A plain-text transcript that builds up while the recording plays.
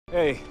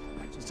Hey,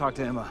 just talked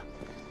to Emma.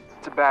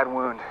 It's a bad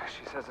wound.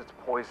 She says it's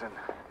poison.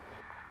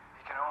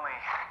 You can only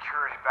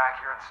cure it back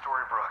here in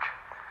Storybrooke.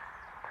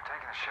 They're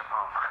taking the ship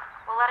home.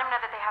 We'll let him know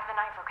that they have the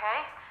knife,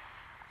 okay?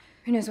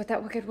 Who knows what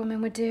that wicked woman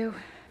would do?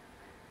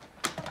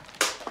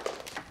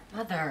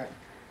 Mother,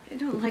 I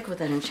don't like what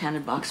that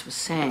enchanted box was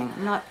saying.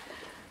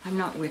 I'm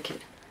not wicked.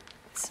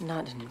 It's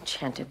not an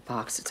enchanted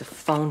box, it's a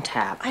phone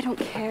tap. I don't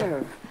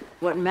care.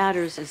 What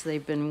matters is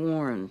they've been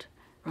warned.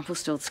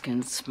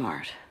 Rumpelstiltskin's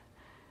smart.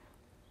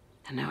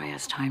 And now he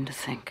has time to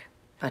think.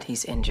 But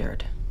he's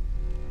injured.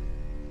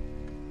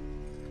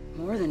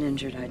 More than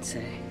injured, I'd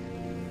say.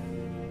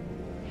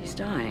 He's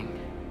dying.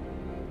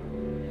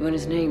 When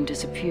his name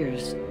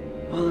disappears,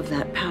 all of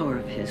that power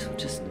of his will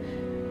just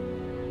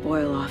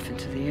boil off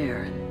into the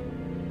air,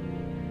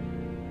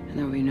 and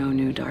there'll be no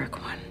new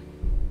Dark One.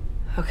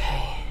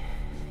 Okay.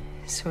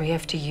 So we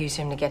have to use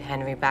him to get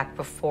Henry back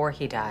before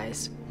he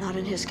dies. Not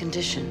in his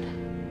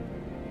condition.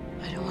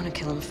 I don't want to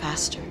kill him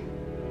faster.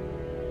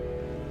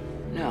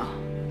 No,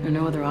 there are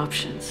no other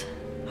options.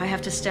 I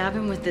have to stab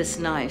him with this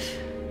knife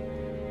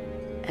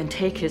and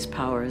take his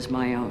power as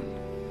my own.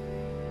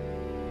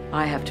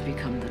 I have to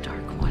become the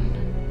Dark One.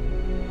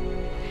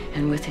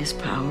 And with his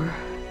power,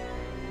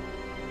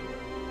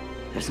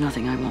 there's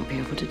nothing I won't be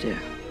able to do.